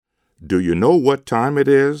Do you know what time it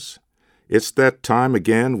is? It's that time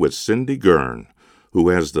again with Cindy Gurn, who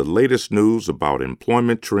has the latest news about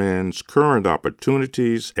employment trends, current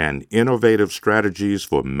opportunities, and innovative strategies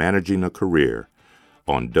for managing a career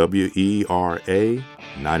on WERA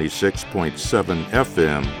 96.7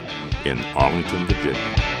 FM in Arlington,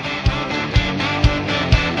 Virginia.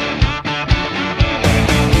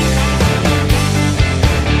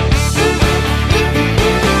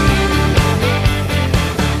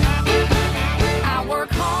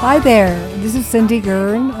 Hi there, this is Cindy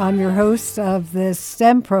Gurn. I'm your host of this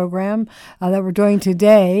STEM program that we're doing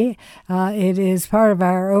today. It is part of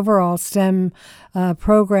our overall STEM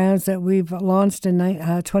programs that we've launched in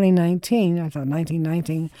 2019, I thought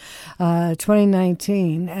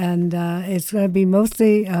 2019, and it's going to be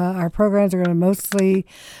mostly, our programs are going to mostly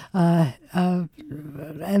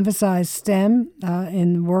emphasize STEM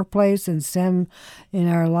in the workplace and STEM in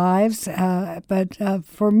our lives. But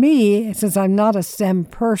for me, since I'm not a STEM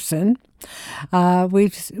person,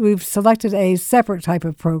 we've selected a separate type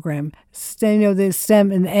of program. The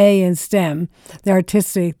STEM and A in STEM, the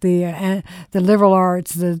artistic, the liberal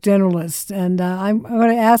arts, the generalist, and I'm going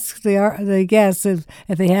to ask the guests if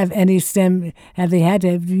they have any STEM, have they had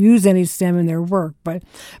to use any STEM in their work. But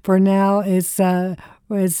for now, it's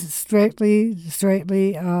strictly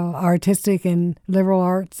artistic and liberal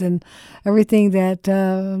arts and everything that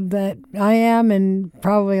I am, and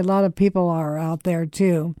probably a lot of people are out there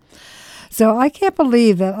too. So I can't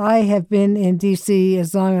believe that I have been in D.C.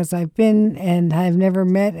 as long as I've been, and I've never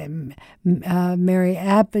met Mary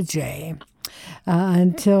Abbajay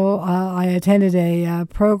until I attended a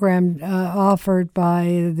program offered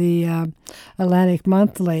by the Atlantic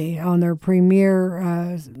Monthly on their premiere.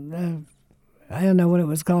 I don't know what it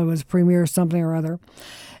was called. It was premiere something or other.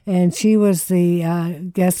 And she was the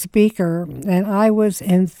guest speaker, and I was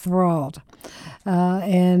enthralled.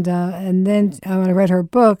 And then when I read her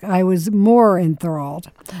book, I was more enthralled.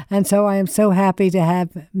 And so I am so happy to have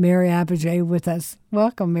Mary Abbajay with us.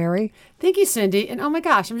 Welcome, Mary. Thank you, Cindy. And oh my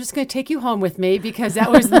gosh, I'm just going to take you home with me because that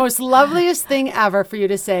was the most loveliest thing ever for you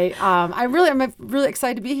to say. I'm really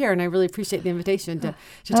excited to be here, and I really appreciate the invitation to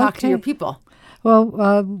talk to your people.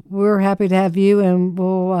 Well, we're happy to have you, and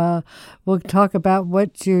we'll talk about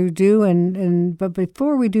what you do. But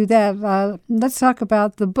before we do that, let's talk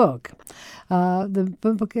about the book. The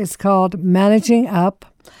book is called Managing Up: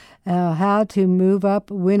 How to Move Up,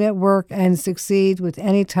 Win at Work, and Succeed with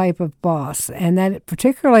Any Type of Boss. And that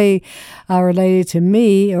particularly related to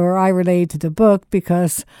me, or I related to the book,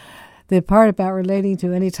 because the part about relating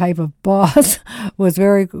to any type of boss was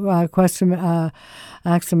very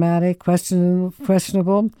axiomatic,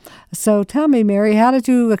 questionable. So tell me, Mary, how did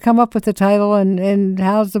you come up with the title, and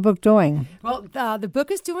how's the book doing? Well, the book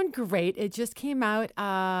is doing great. It just came out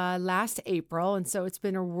last April, and so it's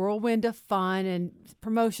been a whirlwind of fun and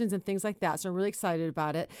promotions and things like that. So I'm really excited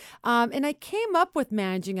about it. And I came up with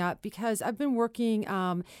Managing Up because I've been working,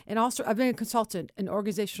 and also I've been a consultant, an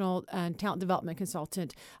organizational and talent development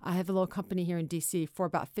consultant. I have a little company here in D.C. for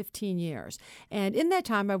about 15 years. And in that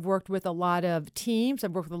time, I've worked with a lot of teams.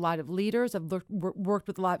 I've worked with a lot of leaders. I've worked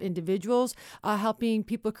with a lot of individuals, helping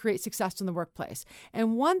people create success in the workplace.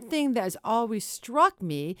 And one thing that has always struck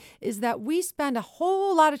me is that we spend a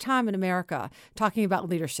whole lot of time in America talking about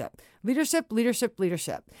leadership. But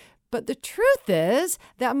the truth is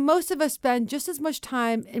that most of us spend just as much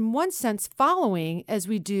time, in one sense, following as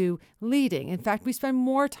we do leading. In fact, we spend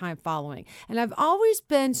more time following. And I've always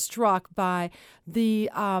been struck by the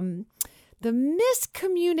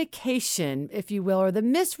miscommunication, if you will, or the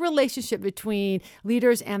misrelationship between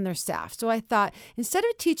leaders and their staff. So I thought, instead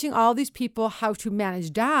of teaching all these people how to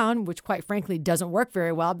manage down, which quite frankly doesn't work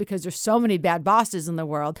very well because there's so many bad bosses in the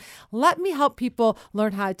world, let me help people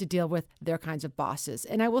learn how to deal with their kinds of bosses.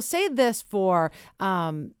 And I will say this for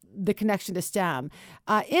the connection to STEM.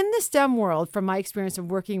 In the STEM world, from my experience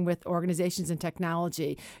of working with organizations and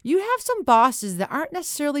technology, you have some bosses that aren't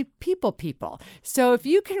necessarily people. So if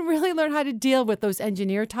you can really learn how to deal with those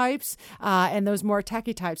engineer types and those more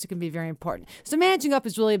techie types, it can be very important. So Managing Up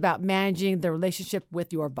is really about managing the relationship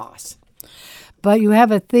with your boss. But you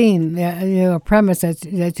have a theme, a premise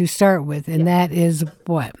that you start with, and that is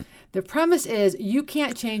what? The premise is you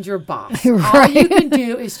can't change your boss. Right. All you can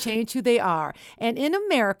do is change who they are. And in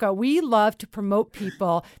America, we love to promote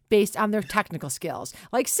people based on their technical skills.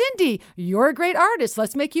 Like Cindy, you're a great artist.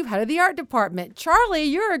 Let's make you head of the art department. Charlie,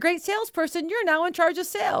 you're a great salesperson. You're now in charge of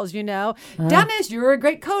sales, Dennis, you're a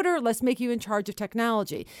great coder. Let's make you in charge of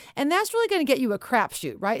technology. And that's really going to get you a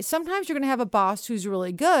crapshoot, right? Sometimes you're going to have a boss who's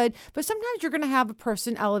really good, but sometimes you're going to have a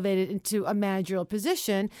person elevated into a managerial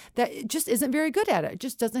position that just isn't very good at it.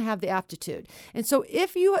 Just doesn't have have the aptitude. And so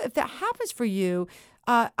if that happens for you,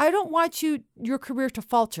 I don't want your career to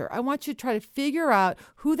falter. I want you to try to figure out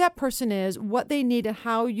who that person is, what they need, and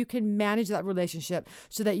how you can manage that relationship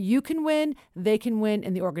so that you can win, they can win,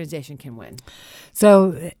 and the organization can win.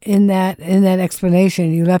 So in that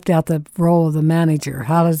explanation, you left out the role of the manager.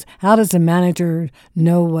 How does the manager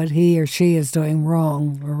know what he or she is doing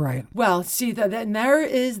wrong or right? Well, see, and there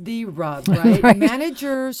is the rub, right? Right.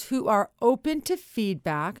 Managers who are open to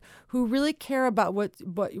feedback, who really care about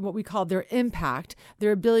what we call their impact,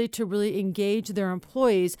 their ability to really engage their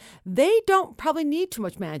employees, they don't probably need too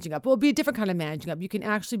much managing up. Well, it'll be a different kind of managing up. You can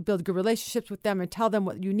actually build good relationships with them and tell them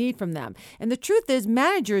what you need from them. And the truth is,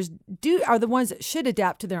 managers are the ones that should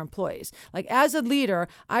adapt to their employees. Like as a leader,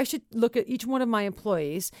 I should look at each one of my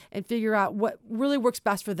employees and figure out what really works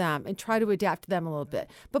best for them and try to adapt to them a little bit.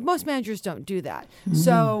 But most managers don't do that. Mm-hmm.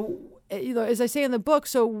 So, as I say in the book,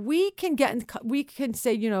 so we can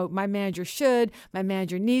say, my manager should, my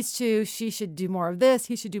manager needs to, she should do more of this,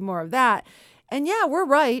 he should do more of that. And yeah, we're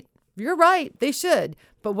right. You're right. They should.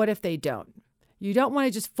 But what if they don't? You don't want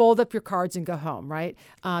to just fold up your cards and go home, right?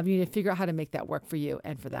 You need to figure out how to make that work for you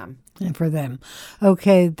and for them. And for them.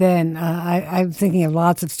 Okay, then I'm thinking of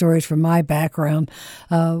lots of stories from my background.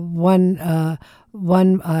 One,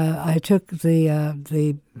 I took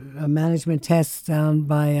the management test down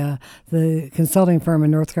by the consulting firm in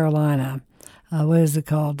North Carolina. What is it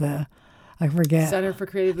called? I forget. Center for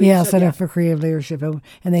Creative Leadership. Yeah, Center for Creative Leadership.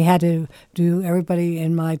 And they had to do, everybody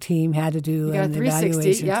in my team had to do an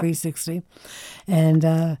evaluation, 360. And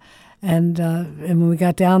when we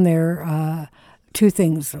got down there, two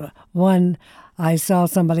things. One, I saw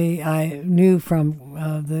somebody I knew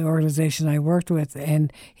from the organization I worked with,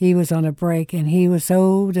 and he was on a break, and he was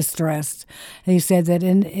so distressed. And he said that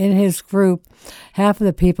in his group, half of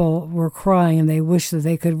the people were crying, and they wished that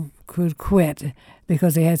they could quit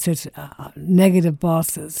because they had such negative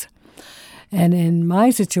bosses. And in my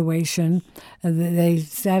situation, they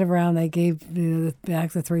sat around, they gave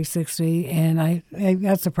back the 360, and I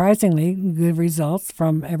got surprisingly good results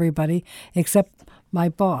from everybody except my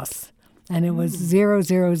boss. And it was 0,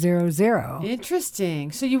 0, 0, 0.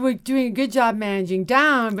 Interesting. So you were doing a good job managing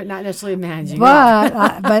down, but not necessarily managing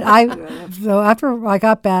up. So after I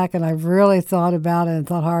got back and I really thought about it and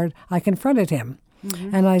thought hard, I confronted him.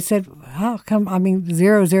 Mm-hmm. And I said, how come,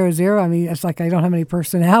 0, 0, 0, it's like I don't have any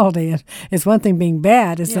personality. It's one thing being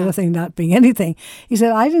bad. It's the other thing not being anything. He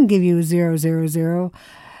said, I didn't give you 0, 0, 0.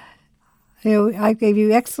 I gave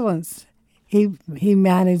you excellence. He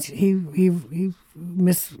managed, he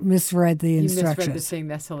misread the instructions. You misread the thing.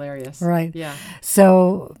 That's hilarious. Right. Yeah.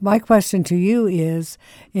 So my question to you is,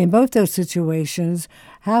 in both those situations,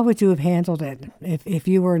 how would you have handled it if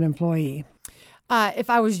you were an employee? If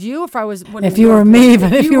I was you, if you were me,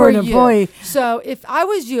 but if you were an employee. So if I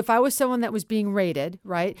was you, if I was someone that was being rated,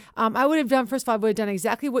 right, I would have done, first of all, I would have done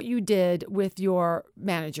exactly what you did with your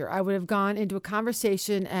manager. I would have gone into a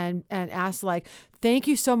conversation and asked, like, thank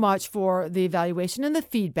you so much for the evaluation and the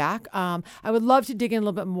feedback. I would love to dig in a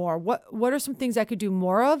little bit more. What are some things I could do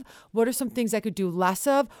more of? What are some things I could do less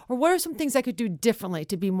of? Or what are some things I could do differently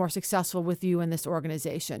to be more successful with you in this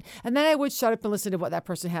organization? And then I would shut up and listen to what that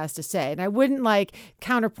person has to say. And I wouldn't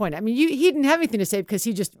counterpoint. He didn't have anything to say because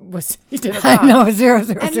he did it wrong. No, 0,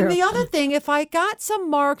 0, and 0. The other thing, if I got some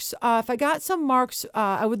marks,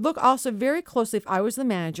 I would look also very closely, if I was the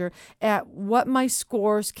manager, at what my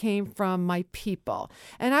scores came from my people.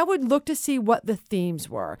 And I would look to see what the themes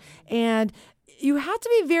were. And you have to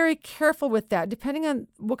be very careful with that, depending on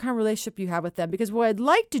what kind of relationship you have with them. Because what I'd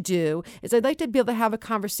like to do is I'd like to be able to have a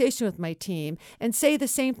conversation with my team and say the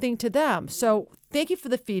same thing to them. So thank you for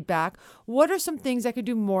the feedback. What are some things I could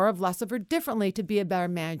do more of, less of, or differently to be a better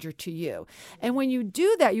manager to you? And when you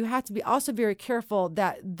do that, you have to be also very careful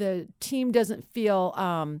that the team doesn't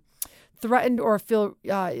feel threatened or feel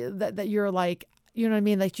that you're like, you know what I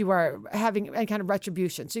mean? Like you are having any kind of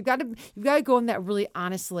retribution. So you've got to go in that really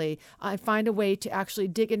honestly and find a way to actually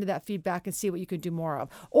dig into that feedback and see what you can do more of.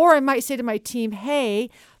 Or I might say to my team, hey,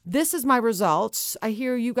 this is my results. I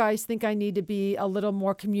hear you guys think I need to be a little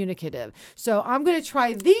more communicative. So I'm going to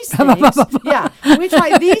try these things. Yeah, I'm going to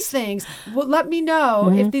try these things. Well, let me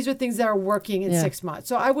know if these are things that are working in 6 months.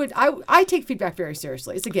 So I take feedback very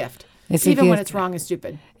seriously. It's a gift. Even when it's wrong and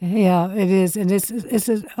stupid. Yeah, it is. And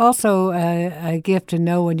it's also a gift to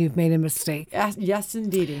know when you've made a mistake. Yes,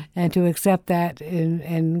 indeed. And to accept that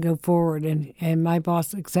and go forward. And my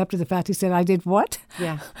boss accepted the fact. He said, I did what?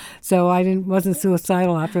 Yeah. So I wasn't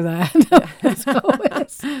suicidal after that.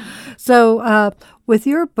 So with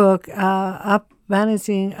your book,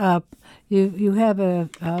 Managing Up, you have a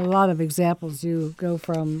lot of examples. You go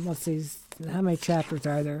from, how many chapters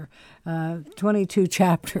are there? 22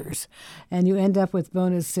 chapters. And you end up with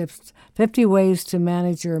bonus tips, 50 ways to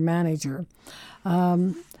manage your manager.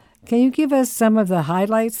 Can you give us some of the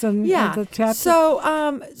highlights of the chapter? First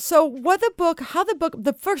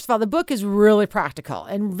of all, the book is really practical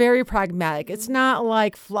and very pragmatic. It's not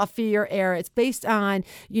like fluffy or air. It's based on,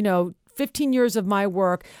 15 years of my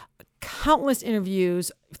work, countless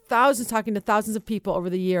interviews, talking to thousands of people over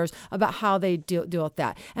the years about how they deal with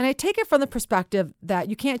that. And I take it from the perspective that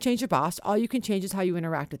you can't change your boss. All you can change is how you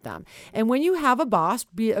interact with them. And when you have a boss,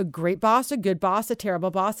 be it a great boss, a good boss, a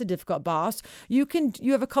terrible boss, a difficult boss, you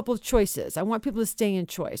have a couple of choices. I want people to stay in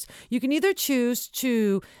choice. You can either choose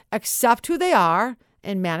to accept who they are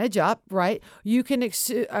and manage up, right? You can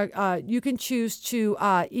choose to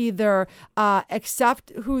either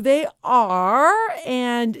accept who they are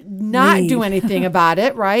and not do anything about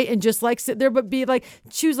it, right? And just sit there, but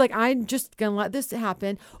choose I'm just gonna let this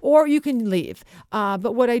happen, or you can leave.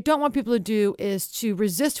 But what I don't want people to do is to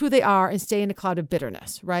resist who they are and stay in a cloud of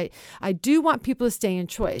bitterness, right? I do want people to stay in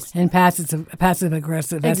choice and passive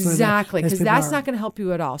aggressive. Exactly, because that's not going to help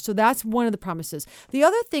you at all. So that's one of the promises. The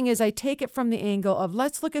other thing is I take it from the angle of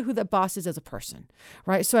let's look at who that boss is as a person,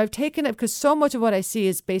 right? So I've taken it because so much of what I see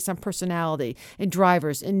is based on personality and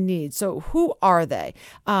drivers and needs. So who are they?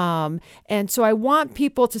 And so I want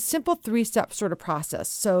people to simple 3-step sort of process.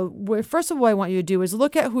 So first of all, I want you to do is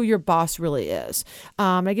look at who your boss really is.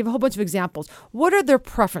 I give a whole bunch of examples. What are their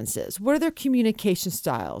preferences? What are their communication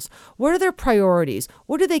styles? What are their priorities?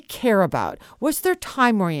 What do they care about? What's their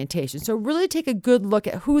time orientation? So really take a good look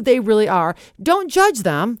at who they really are. Don't judge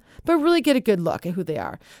them, but really get a good look at who they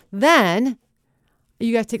are. Then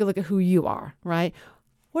you got to take a look at who you are, right?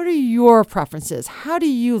 What are your preferences? How do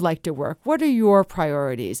you like to work? What are your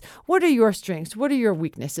priorities? What are your strengths? What are your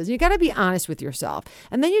weaknesses? You got to be honest with yourself.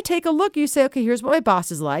 And then you take a look, you say, okay, here's what my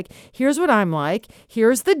boss is like. Here's what I'm like.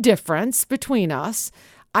 Here's the difference between us.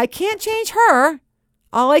 I can't change her.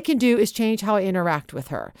 All I can do is change how I interact with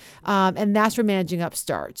her. And that's where managing up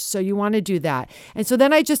starts. So you want to do that. And so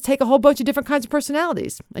then I just take a whole bunch of different kinds of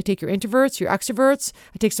personalities. I take your introverts, your extroverts.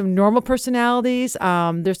 I take some normal personalities.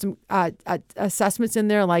 There's some assessments in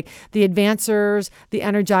there like the advancers, the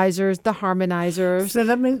energizers, the harmonizers. So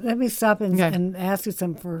let me stop and ask you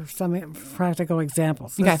some practical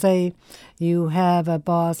examples. Okay. Let's say you have a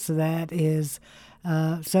boss that is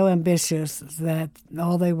so ambitious that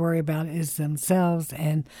all they worry about is themselves,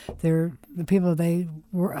 and the people that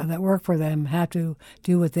work for them have to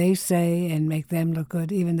do what they say and make them look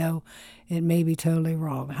good, even though it may be totally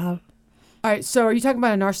wrong. All right, so are you talking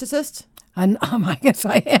about a narcissist? I guess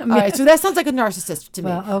I am. All right, so that sounds like a narcissist to me.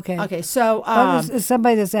 Well, okay. Okay, so it's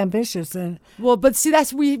somebody that's ambitious. But see,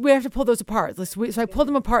 that's we have to pull those apart. So I pulled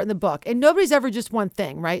them apart in the book, and nobody's ever just one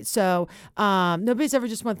thing, right? So nobody's ever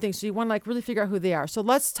just one thing. So you want to really figure out who they are. So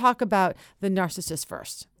let's talk about the narcissist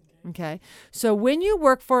first. Okay, so when you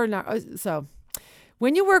work for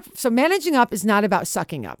managing up is not about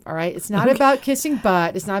sucking up, all right? It's not about kissing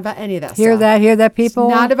butt. It's not about any of that Hear that, people?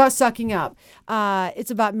 It's not about sucking up.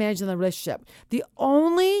 It's about managing the relationship. The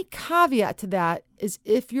only caveat to that is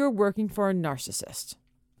if you're working for a narcissist.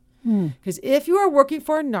 Because if you are working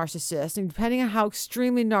for a narcissist, and depending on how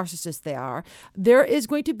extremely narcissist they are, there is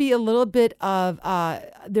going to be a little bit of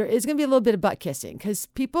butt kissing. Because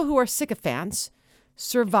people who are sycophants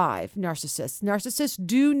survive narcissists. Narcissists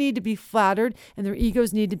do need to be flattered and their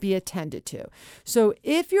egos need to be attended to. So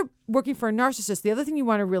if you're working for a narcissist, the other thing you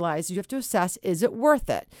want to realize is you have to assess, is it worth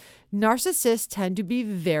it? Narcissists tend to be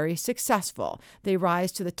very successful. They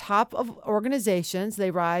rise to the top of organizations.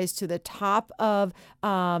 They rise to the top of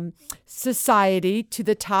society, to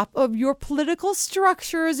the top of your political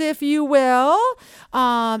structures, if you will.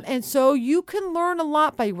 And so you can learn a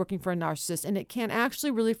lot by working for a narcissist, and it can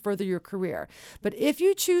actually really further your career. But if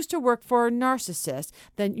you choose to work for a narcissist,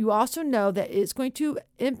 then you also know that it's going to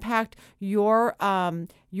impact your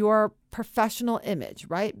professional image,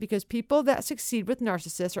 right? Because people that succeed with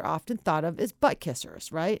narcissists are often thought of as butt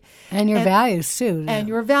kissers, right? And your values too. And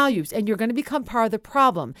your values. And you're going to become part of the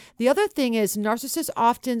problem. The other thing is narcissists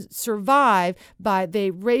often survive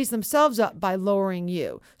they raise themselves up by lowering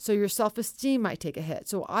you. So your self-esteem might take a hit.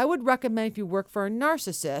 So I would recommend if you work for a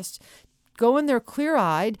narcissist, go in there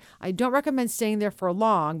clear-eyed. I don't recommend staying there for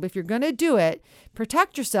long, but if you're going to do it,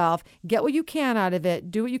 protect yourself, get what you can out of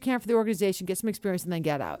it, do what you can for the organization, get some experience, and then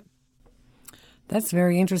get out. That's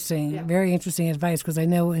very interesting. Yeah. Very interesting advice, because I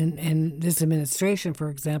know in this administration, for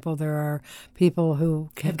example, there are people who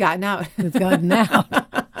have gotten out. Who've gotten out.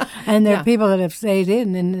 And there are people that have stayed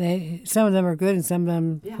in, and some of them are good and some of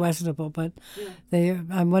them questionable. But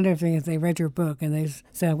I'm wondering if they read your book and they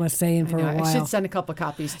said, I want to stay in for a while. I should send a couple of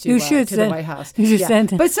copies to the White House. You should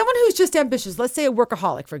send. But someone who's just ambitious, let's say a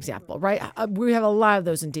workaholic, for example, right? We have a lot of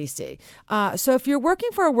those in D.C. So if you're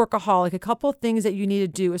working for a workaholic, a couple of things that you need to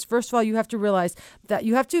do is, first of all, you have to realize that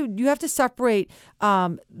you have to separate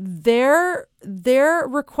their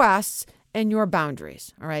requests and your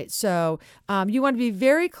boundaries. All right. So you want to be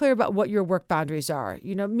very clear about what your work boundaries are,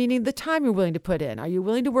 meaning the time you're willing to put in. Are you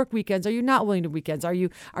willing to work weekends? Are you not willing to weekends? Are you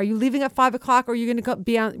leaving at 5 o'clock, or are you going to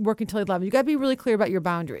be on working till 11? You got to be really clear about your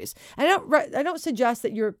boundaries. I don't suggest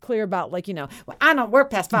that you're clear about well, I don't work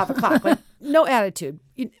past 5 o'clock. Like, no attitude.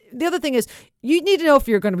 The other thing is, you need to know if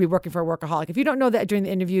you're going to be working for a workaholic. If you don't know that during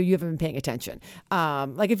the interview, you haven't been paying attention.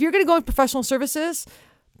 Like if you're going to go in professional services,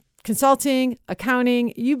 consulting,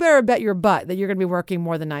 accounting, you better bet your butt that you're going to be working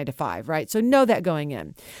more than 9 to 5, right? So know that going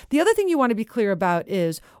in. The other thing you want to be clear about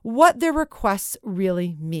is what their requests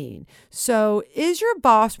really mean. So is your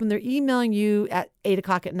boss, when they're emailing you at 8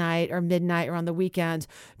 o'clock at night or midnight or on the weekends,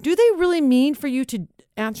 do they really mean for you to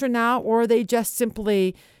answer now, or are they just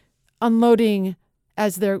simply unloading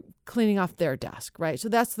as they're cleaning off their desk, right? So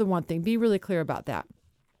that's the one thing. Be really clear about that.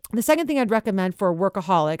 The second thing I'd recommend for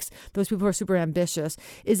workaholics, those people who are super ambitious,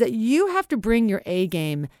 is that you have to bring your A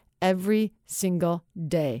game every single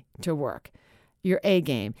day to work. Your A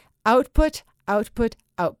game. Output, output,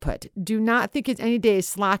 output. Do not think any day is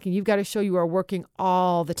slacking. You've got to show you are working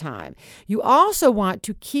all the time. You also want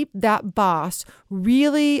to keep that boss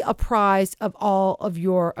really apprised of all of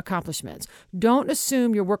your accomplishments. Don't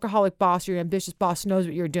assume your workaholic boss, your ambitious boss knows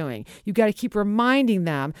what you're doing. You've got to keep reminding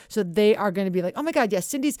them so they are going to be like, oh my God, yes,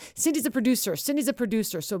 Cindy's a producer. Cindy's a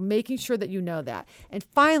producer. So making sure that you know that. And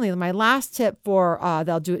finally, my last tip for,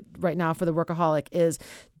 they'll do it right now for the workaholic is,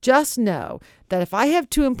 just know that if I have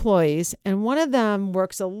 2 employees and one of them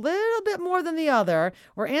works a little bit more than the other,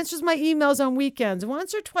 or answers my emails on weekends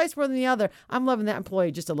once or twice more than the other, I'm loving that employee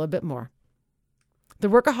just a little bit more. The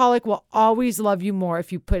workaholic will always love you more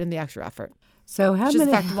if you put in the extra effort. So how it's just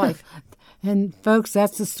many? a fact of life. And folks,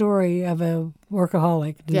 that's the story of a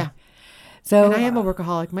workaholic. Yeah. So and I am a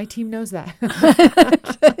workaholic. My team knows that.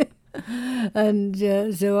 And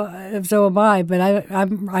so am I, but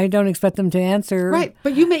I don't expect them to answer. Right,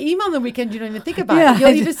 but you may email on the weekend. You don't even think about it. You'll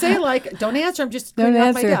even say don't answer. I'm just cleaning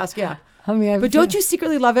off my desk. Yeah. I mean, but don't you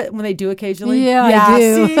secretly love it when they do occasionally? Yeah, I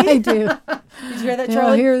do. See? I do. Did you hear that,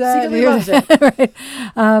 Charlie? I hear that. Secretly loves it.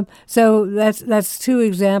 Right. So that's 2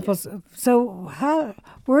 examples. So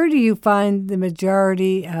where do you find the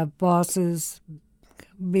majority of bosses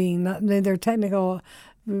being they're technical?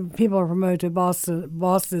 People are promoted to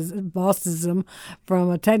bossism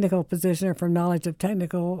from a technical position or from knowledge of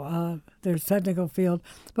their technical field.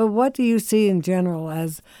 But what do you see in general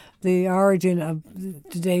as the origin of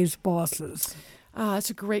today's bosses?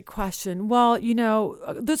 That's a great question. Well,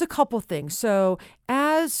 there's a couple things. So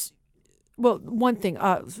one thing,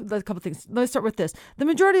 a couple of things. Let's start with this. The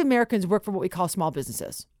majority of Americans work for what we call small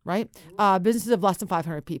businesses, right? Businesses of less than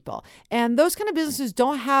 500 people. And those kind of businesses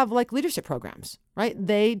don't have leadership programs, right?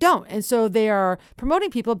 They don't. And so they are promoting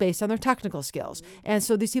people based on their technical skills. And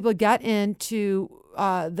so these people get into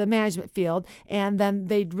the management field, and then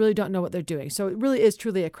they really don't know what they're doing. So it really is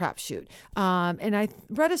truly a crapshoot. And I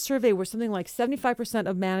read a survey where something like 75%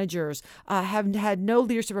 of managers have had no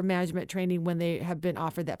leadership or management training when they have been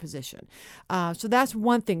offered that position. So that's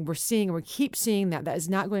one thing we're seeing, and we keep seeing that is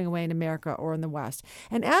not going away in America or in the West.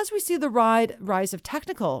 And as we see the rise of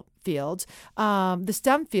technical fields, the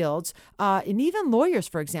STEM fields, and even lawyers,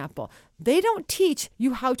 for example, they don't teach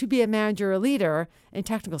you how to be a manager or a leader in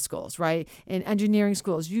technical schools, right? In engineering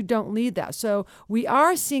schools, you don't need that. So we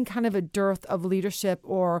are seeing kind of a dearth of leadership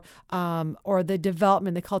or the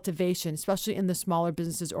development, the cultivation, especially in the smaller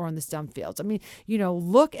businesses or in the STEM fields. I mean,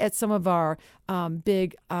 look at some of our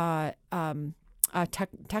big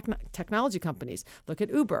technology companies. Look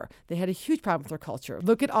at Uber. They had a huge problem with their culture.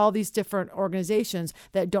 Look at all these different organizations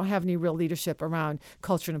that don't have any real leadership around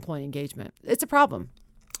culture and employee engagement. It's a problem.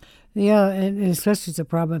 Yeah, and especially it's a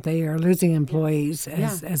problem if they are losing employees,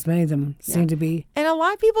 as many of them seem to be. And a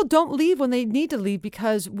lot of people don't leave when they need to leave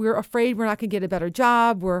because we're afraid we're not going to get a better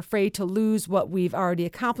job. We're afraid to lose what we've already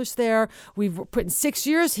accomplished there. We've put in 6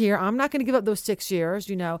 years here. I'm not going to give up those 6 years,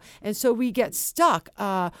 And so we get stuck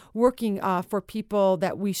working for people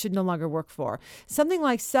that we should no longer work for. Something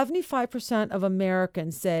like 75% of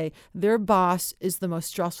Americans say their boss is the most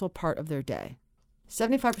stressful part of their day.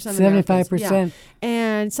 75% of Americans. 75%. Yeah.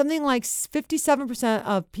 And something like 57%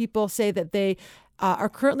 of people say that they are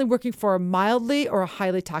currently working for a mildly or a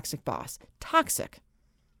highly toxic boss. Toxic.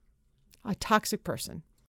 A toxic person.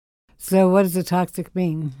 So what does a toxic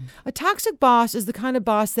mean? A toxic boss is the kind of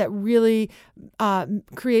boss that really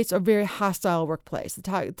creates a very hostile workplace.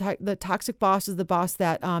 The toxic boss is the boss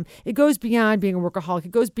that it goes beyond being a workaholic.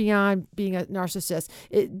 It goes beyond being a narcissist.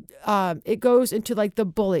 It goes into like the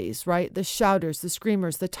bullies, right? The shouters, the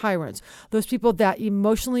screamers, the tyrants, those people that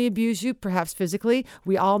emotionally abuse you, perhaps physically.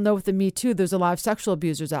 We all know with the Me Too, there's a lot of sexual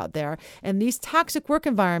abusers out there. And these toxic work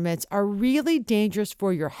environments are really dangerous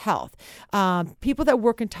for your health. People that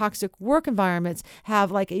work in toxic work environments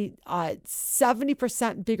have like a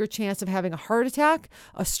 70% bigger chance of having a heart attack,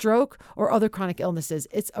 a stroke, or other chronic illnesses.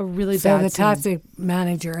 It's a really bad So the scene. toxic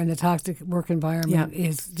manager and the toxic work environment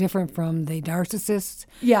is different from the narcissist.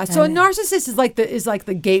 Yeah. So a narcissist is like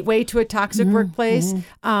the gateway to a toxic workplace.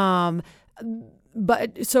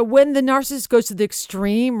 But so when the narcissist goes to the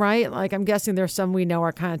extreme, right? Like I'm guessing there's some we know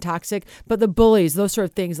are kind of toxic, but the bullies, those sort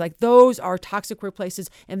of things, like those are toxic workplaces,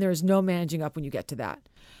 and there's no managing up when you get to that.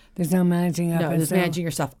 There's no managing up. No, there's managing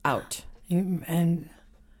yourself out. And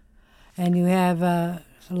you have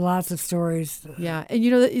lots of stories. Yeah, and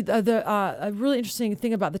you know a really interesting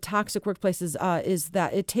thing about the toxic workplaces is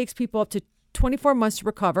that it takes people up to 24 months to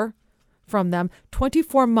recover from them,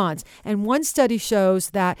 24 months. And one study shows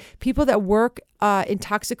that people that work in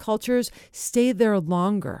toxic cultures stay there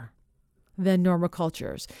longer than normal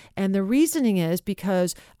cultures. And the reasoning is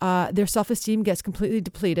because their self-esteem gets completely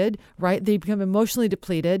depleted, right? They become emotionally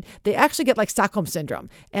depleted. They actually get like Stockholm syndrome,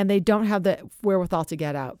 and they don't have the wherewithal to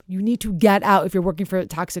get out. You need to get out if you're working for a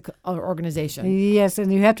toxic organization. Yes,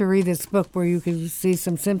 and you have to read this book where you can see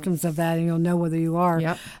some symptoms of that, and you'll know whether you are.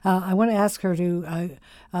 Yep. I want to ask her to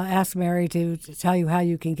ask Mary to tell you how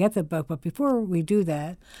you can get the book. But before we do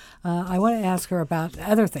that, I want to ask her about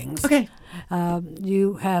other things. Okay.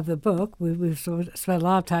 You have the book. We've spent a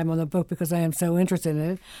lot of time on the book because I am so interested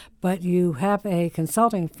in it. But you have a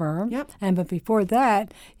consulting firm. Yep. But before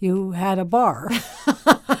that, you had a bar.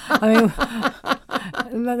 I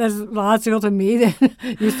mean, that's logical to me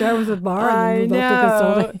that you start with a bar and then move up to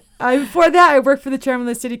consulting. Before that, I worked for the chairman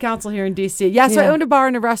of the city council here in D.C. Yeah, so I owned a bar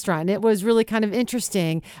and a restaurant. It was really kind of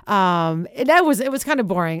interesting. It was kind of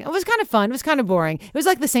boring. It was kind of fun. It was kind of boring. It was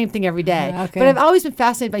like the same thing every day. Okay. But I've always been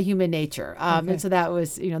fascinated by human nature. And so that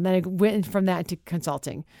was, then I went from that to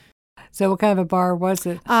consulting. So what kind of a bar was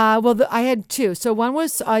it? I had two. So one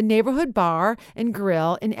was a neighborhood bar and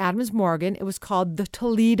grill in Adams Morgan. It was called the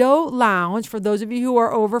Toledo Lounge. For those of you who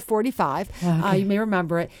are over 45, you may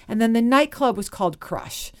remember it. And then the nightclub was called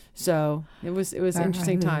Crush. So it was an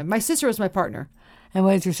interesting time. My sister was my partner. And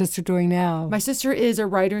what is your sister doing now? My sister is a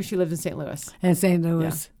writer, and she lives in St. Louis. In St.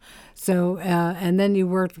 Louis. Yeah. So, and then you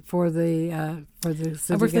worked for the city I worked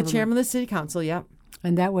for government. the chairman of the city council, yeah.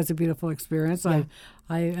 And that was a beautiful experience. Yeah.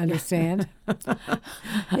 I understand.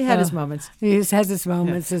 He had his moments. He has his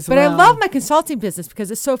moments as but well. I love my consulting business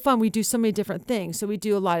because it's so fun. We do so many different things. So we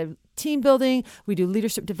do a lot of team building. We do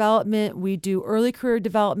leadership development. We do early career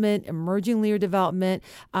development, emerging leader development.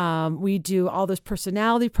 We do all those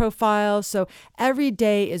personality profiles. So every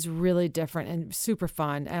day is really different and super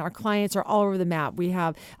fun. And our clients are all over the map. We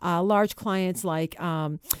have large clients like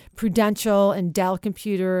Prudential and Dell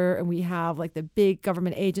Computer, and we have like the big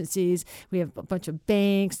government agencies. We have a bunch of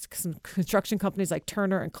banks, some construction companies like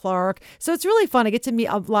Turner and Clark. So it's really fun. I get to meet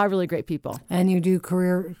a lot of really great people. And you do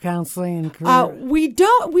career counseling and career... We do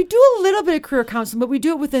a little bit of career counseling, but we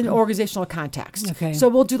do it within an organizational context. Okay. So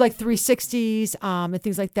we'll do like 360s and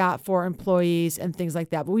things like that for employees and things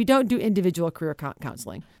like that. But we don't do individual career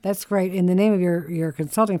counseling. That's great. And the name of your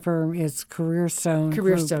consulting firm is Careerstone.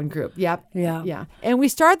 Careerstone Group. Yep. Yeah. And we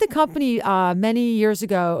started the company many years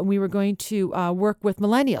ago, and we were going to work with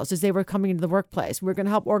millennials as they were coming into the workplace. We were going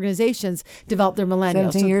to help organizations develop their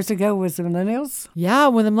millennials. 17 years ago was the millennials? Yeah,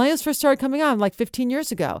 when the millennials first started coming on, like 15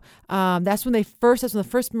 years ago. That's when the first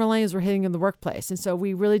millennials were hitting in the workplace. And so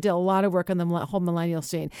we really did a lot of work on the whole millennial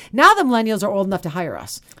scene. Now the millennials are old enough to hire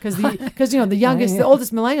us because the youngest, the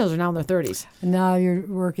oldest millennials are now in their 30s. Now you're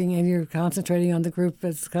working and you're concentrating on the group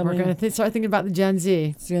that's coming. We're going to start thinking about the Gen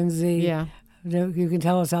Z. Gen Z. Yeah. You can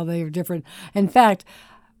tell us how they are different. In fact,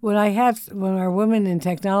 when our Women in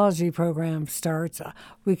Technology program starts,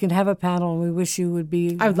 we can have a panel, and we wish you would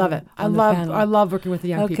be. I would love it. I love working with the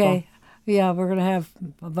young people. Okay. Yeah, we're going to have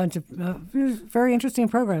a bunch of very interesting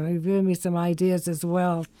programs. You've given me some ideas as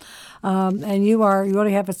well. And you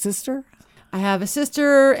only have a sister? I have a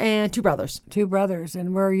sister and two brothers. Two brothers.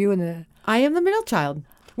 And where are you in the... I am the middle child,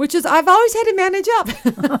 which is I've always had to manage up.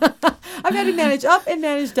 I've had to manage up and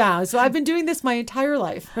manage down. So I've been doing this my entire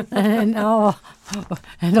life. and all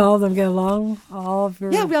of them get along?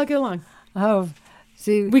 Yeah, we all get along. Oh,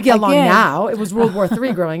 See, We get along again, now. It was World War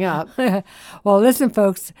III growing up. Well, listen,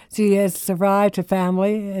 folks, she has survived a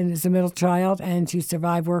family and is a middle child, and she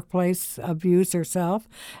survived workplace abuse herself,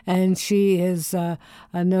 and she is a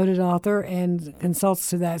noted author and consults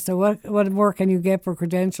to that. So what more can you get for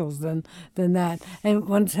credentials than that? And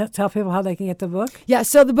want to tell people how they can get the book? Yeah,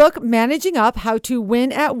 so the book, Managing Up, How to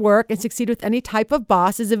Win at Work and Succeed with Any Type of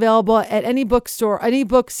Boss, is available at any bookstore, any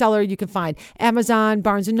bookseller you can find. Amazon,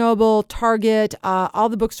 Barnes & Noble, Target, all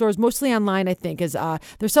the bookstores, mostly online, I think. There's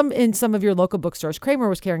some in some of your local bookstores. Kramer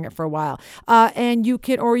was carrying it for a while. And you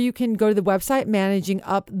can go to the website,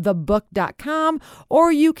 managingupthebook.com,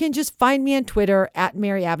 or you can just find me on Twitter at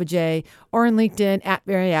Mary Abbajay, or on LinkedIn at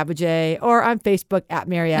Mary Abbajay, or on Facebook at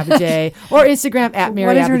Mary Abbajay, or Instagram at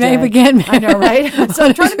Mary Abbajay. What is your name again? I know, right? So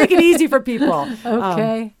I'm trying to make it easy for people.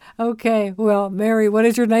 Okay. Well, Mary, what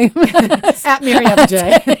is your name? At Mary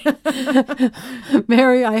Abbajay.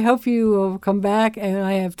 Mary, I hope you will come back, and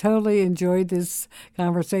I have totally enjoyed this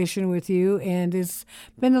conversation with you, and it's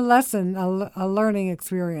been a lesson, a learning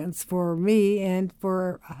experience for me and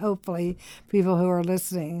for hopefully people who are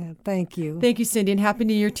listening. Thank you. Thank you, Cindy, and Happy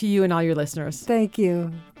New Year to you and all your listeners. Thank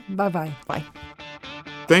you. Bye-bye. Bye.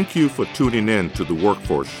 Thank you for tuning in to the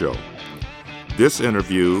Workforce Show. This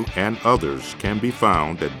interview and others can be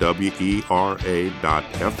found at WERA.FM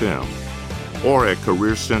or at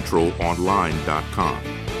CareerCentralOnline.com.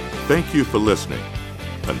 Thank you for listening.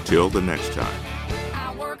 Until the next time.